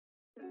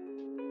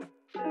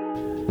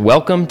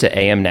Welcome to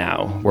AM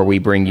Now, where we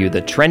bring you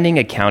the trending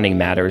accounting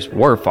matters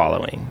we're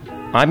following.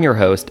 I'm your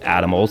host,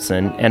 Adam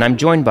Olson, and I'm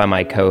joined by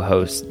my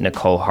co-hosts,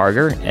 Nicole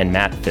Harger and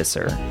Matt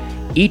Visser.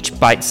 Each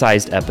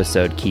bite-sized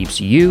episode keeps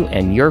you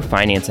and your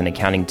finance and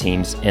accounting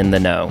teams in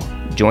the know.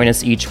 Join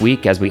us each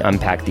week as we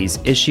unpack these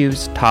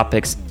issues,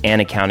 topics,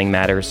 and accounting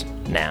matters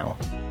now.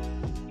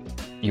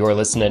 You're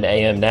listening to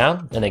AM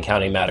Now, an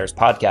Accounting Matters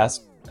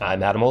podcast.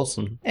 I'm Adam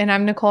Olson. And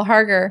I'm Nicole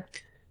Harger.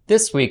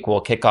 This week,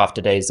 we'll kick off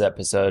today's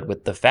episode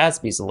with the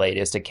FASB's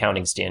latest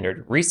accounting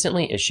standard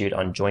recently issued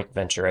on joint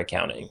venture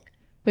accounting.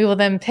 We will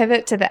then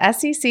pivot to the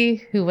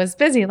SEC, who was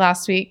busy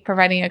last week,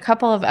 providing a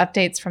couple of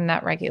updates from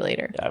that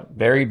regulator. Yeah,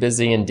 very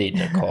busy indeed,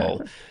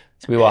 Nicole.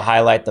 So we will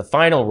highlight the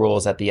final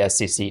rules that the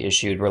SEC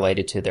issued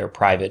related to their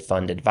private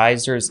fund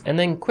advisors, and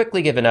then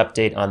quickly give an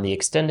update on the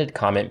extended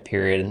comment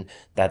period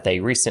that they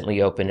recently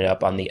opened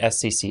up on the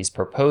SEC's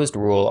proposed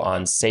rule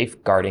on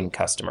safeguarding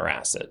customer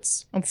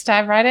assets. Let's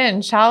dive right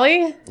in, shall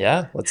we?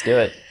 Yeah, let's do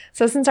it.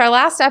 So since our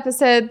last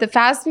episode, the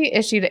FASB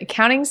issued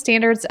Accounting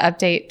Standards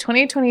Update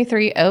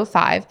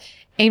 2023-05,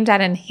 aimed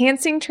at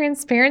enhancing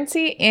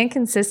transparency and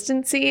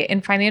consistency in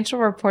financial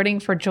reporting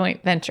for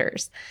joint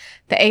ventures.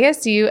 The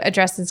ASU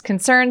addresses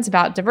concerns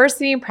about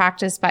diversity in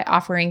practice by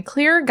offering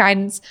clearer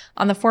guidance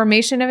on the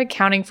formation of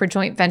accounting for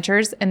joint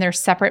ventures and their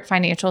separate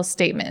financial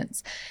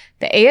statements.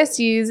 The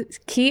ASU's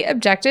key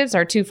objectives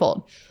are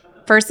twofold.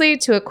 Firstly,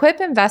 to equip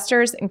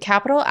investors and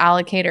capital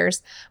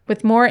allocators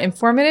with more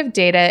informative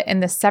data in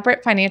the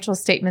separate financial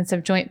statements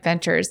of joint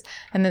ventures.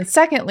 And then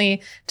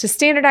secondly, to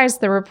standardize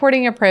the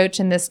reporting approach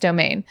in this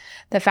domain.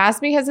 The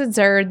FASB has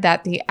observed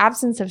that the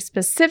absence of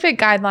specific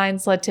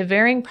guidelines led to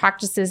varying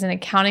practices in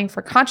accounting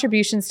for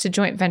contributions to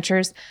joint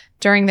ventures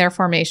during their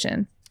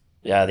formation.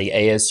 Yeah, the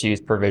ASU's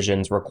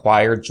provisions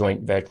require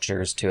joint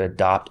ventures to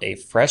adopt a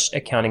fresh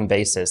accounting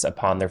basis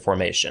upon their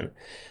formation.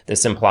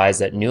 This implies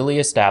that newly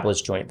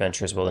established joint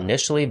ventures will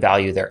initially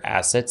value their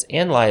assets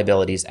and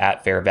liabilities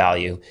at fair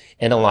value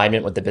in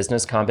alignment with the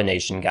business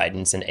combination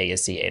guidance in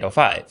ASC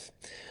 805.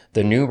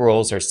 The new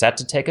rules are set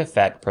to take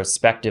effect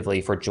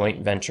prospectively for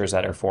joint ventures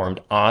that are formed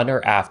on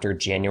or after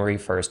January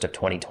 1st of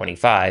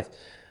 2025,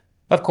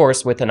 of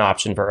course, with an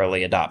option for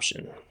early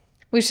adoption.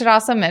 We should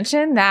also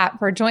mention that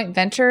for joint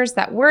ventures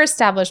that were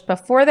established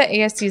before the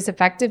ASU's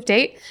effective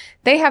date,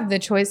 they have the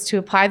choice to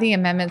apply the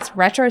amendments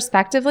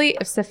retrospectively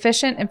if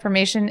sufficient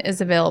information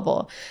is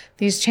available.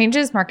 These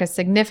changes mark a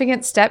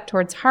significant step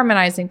towards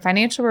harmonizing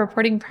financial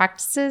reporting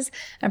practices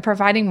and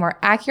providing more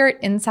accurate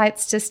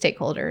insights to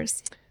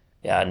stakeholders.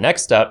 Yeah,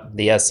 next up,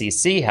 the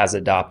SEC has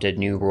adopted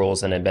new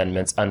rules and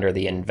amendments under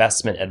the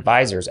Investment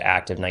Advisors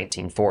Act of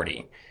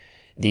 1940.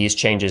 These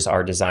changes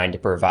are designed to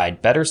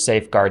provide better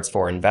safeguards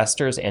for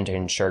investors and to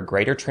ensure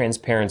greater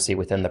transparency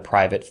within the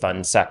private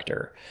fund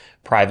sector.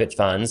 Private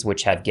funds,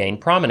 which have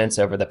gained prominence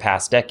over the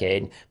past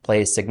decade,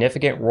 play a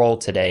significant role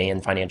today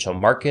in financial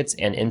markets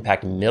and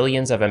impact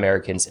millions of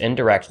Americans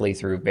indirectly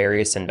through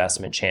various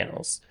investment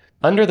channels.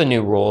 Under the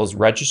new rules,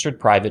 registered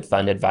private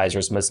fund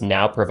advisors must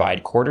now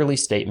provide quarterly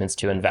statements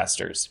to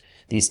investors.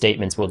 These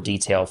statements will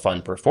detail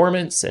fund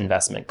performance,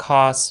 investment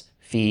costs,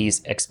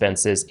 fees,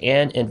 expenses,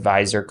 and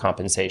advisor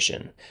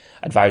compensation.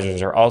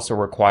 Advisors are also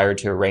required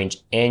to arrange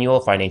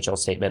annual financial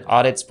statement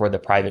audits for the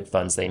private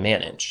funds they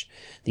manage.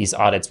 These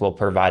audits will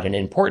provide an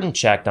important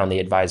check on the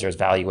advisor's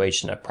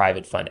valuation of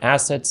private fund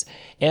assets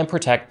and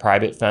protect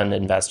private fund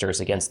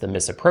investors against the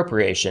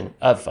misappropriation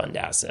of fund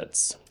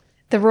assets.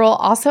 The rule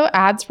also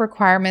adds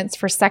requirements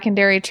for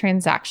secondary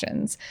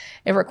transactions.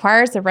 It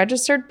requires a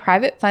registered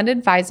private fund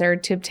advisor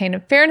to obtain a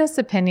fairness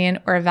opinion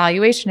or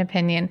evaluation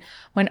opinion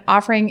when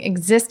offering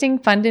existing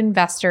fund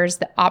investors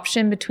the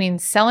option between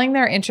selling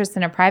their interest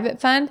in a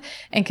private fund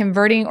and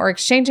converting or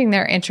exchanging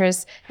their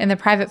interest in the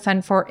private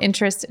fund for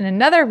interest in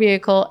another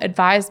vehicle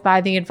advised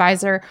by the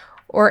advisor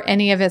or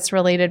any of its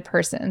related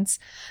persons.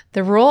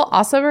 The rule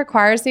also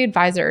requires the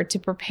advisor to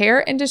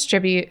prepare and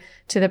distribute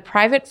to the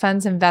private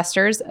fund's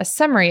investors a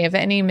summary of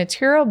any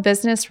material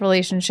business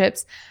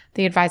relationships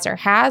the advisor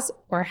has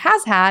or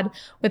has had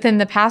within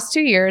the past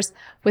 2 years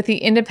with the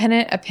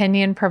independent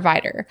opinion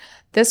provider.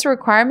 This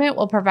requirement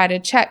will provide a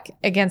check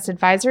against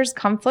advisors'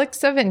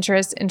 conflicts of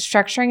interest in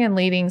structuring and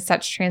leading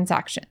such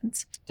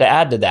transactions. To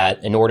add to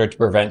that, in order to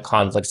prevent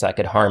conflicts that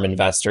could harm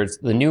investors,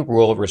 the new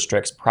rule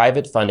restricts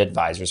private fund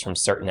advisors from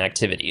certain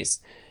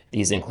activities.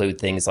 These include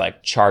things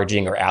like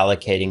charging or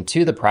allocating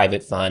to the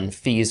private fund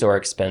fees or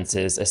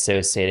expenses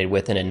associated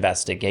with an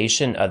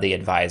investigation of the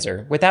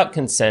advisor without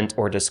consent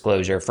or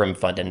disclosure from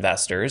fund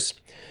investors,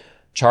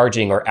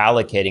 charging or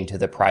allocating to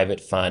the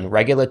private fund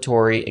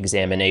regulatory,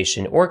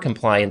 examination, or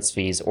compliance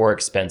fees or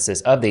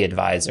expenses of the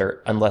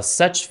advisor unless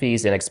such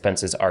fees and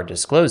expenses are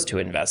disclosed to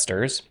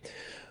investors,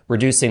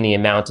 reducing the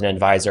amount an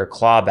advisor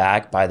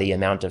clawback by the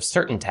amount of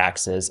certain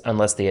taxes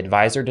unless the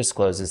advisor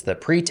discloses the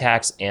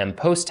pre-tax and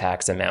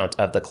post-tax amount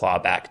of the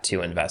clawback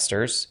to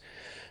investors,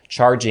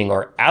 charging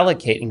or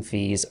allocating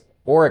fees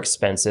or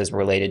expenses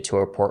related to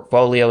a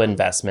portfolio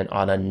investment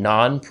on a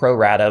non-pro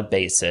rata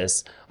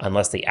basis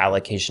unless the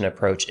allocation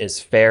approach is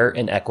fair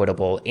and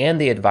equitable and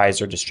the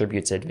advisor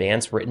distributes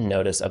advance written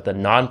notice of the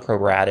non-pro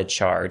rata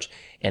charge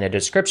and a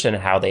description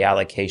of how the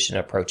allocation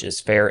approach is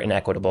fair and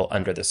equitable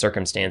under the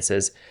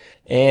circumstances.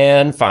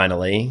 And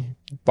finally,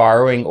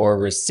 borrowing or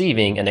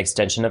receiving an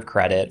extension of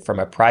credit from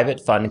a private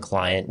fund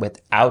client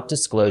without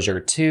disclosure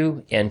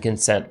to and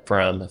consent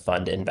from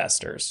fund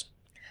investors.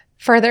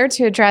 Further,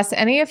 to address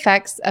any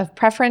effects of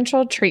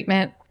preferential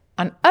treatment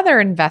on other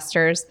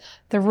investors,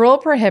 the rule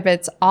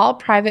prohibits all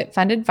private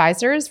fund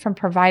advisors from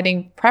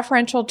providing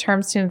preferential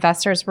terms to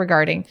investors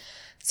regarding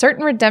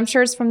certain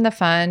redemptions from the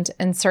fund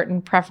and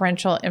certain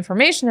preferential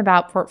information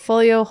about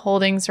portfolio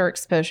holdings or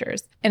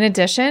exposures. In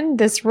addition,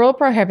 this rule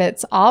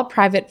prohibits all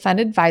private fund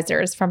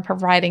advisors from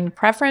providing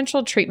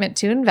preferential treatment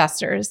to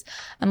investors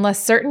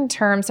unless certain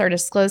terms are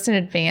disclosed in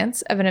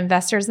advance of an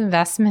investor's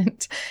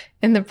investment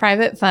in the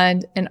private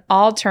fund and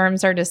all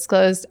terms are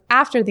disclosed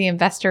after the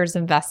investor's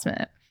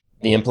investment.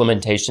 The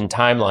implementation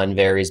timeline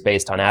varies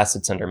based on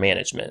assets under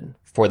management.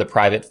 For the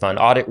private fund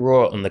audit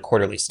rule and the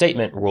quarterly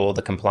statement rule,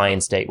 the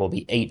compliance date will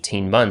be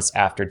 18 months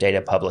after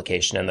data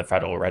publication in the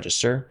Federal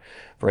Register.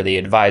 For the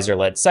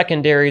advisor-led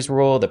secondaries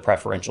rule, the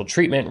preferential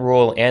treatment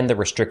rule, and the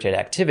restricted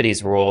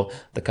activities rule,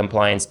 the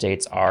compliance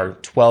dates are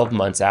 12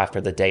 months after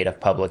the date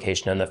of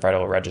publication in the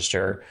Federal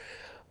Register.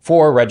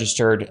 For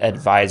registered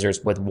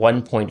advisors with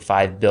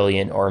 $1.5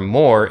 billion or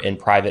more in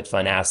private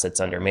fund assets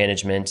under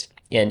management,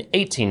 and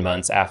 18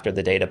 months after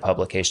the date of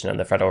publication in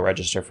the Federal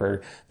Register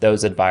for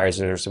those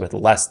advisors with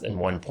less than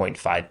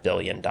 $1.5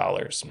 billion.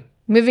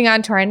 Moving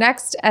on to our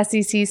next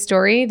SEC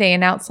story, they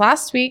announced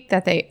last week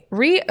that they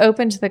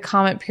reopened the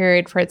comment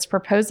period for its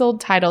proposal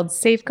titled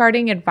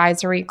Safeguarding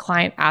Advisory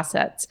Client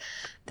Assets.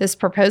 This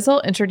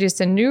proposal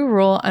introduced a new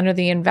rule under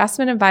the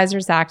Investment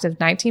Advisors Act of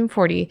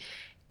 1940,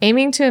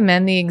 aiming to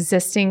amend the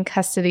existing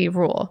custody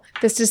rule.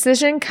 This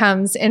decision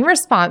comes in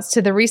response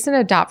to the recent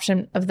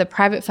adoption of the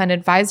private fund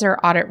advisor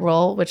audit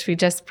rule, which we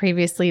just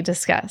previously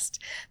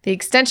discussed. The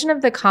extension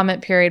of the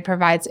comment period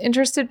provides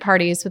interested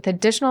parties with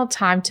additional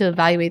time to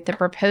evaluate the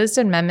proposed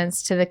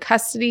amendments to the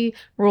custody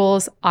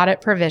rules audit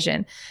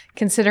provision,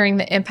 considering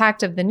the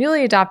impact of the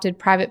newly adopted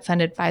private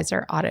fund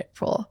advisor audit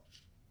rule.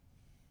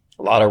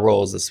 A lot of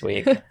rules this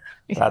week,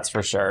 that's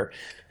for sure.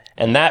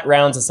 And that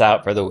rounds us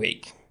out for the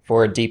week.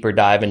 For a deeper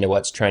dive into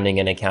what's trending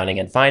in accounting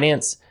and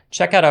finance,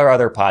 check out our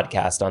other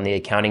podcast on the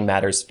Accounting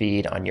Matters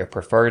feed on your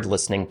preferred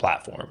listening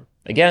platform.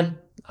 Again,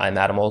 I'm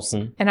Adam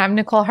Olson. And I'm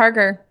Nicole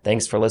Harger.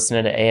 Thanks for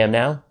listening to AM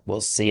Now. We'll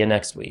see you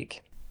next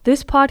week.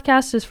 This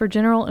podcast is for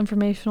general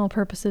informational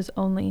purposes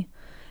only.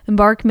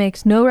 Embark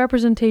makes no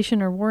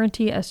representation or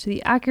warranty as to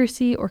the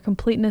accuracy or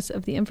completeness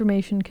of the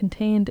information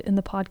contained in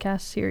the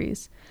podcast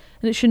series,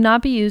 and it should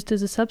not be used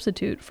as a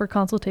substitute for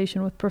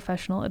consultation with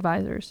professional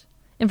advisors.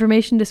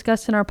 Information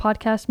discussed in our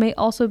podcast may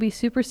also be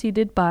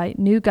superseded by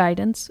new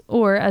guidance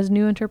or as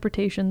new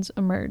interpretations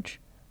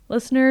emerge.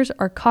 Listeners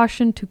are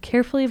cautioned to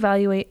carefully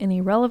evaluate any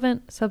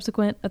relevant,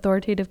 subsequent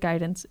authoritative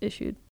guidance issued.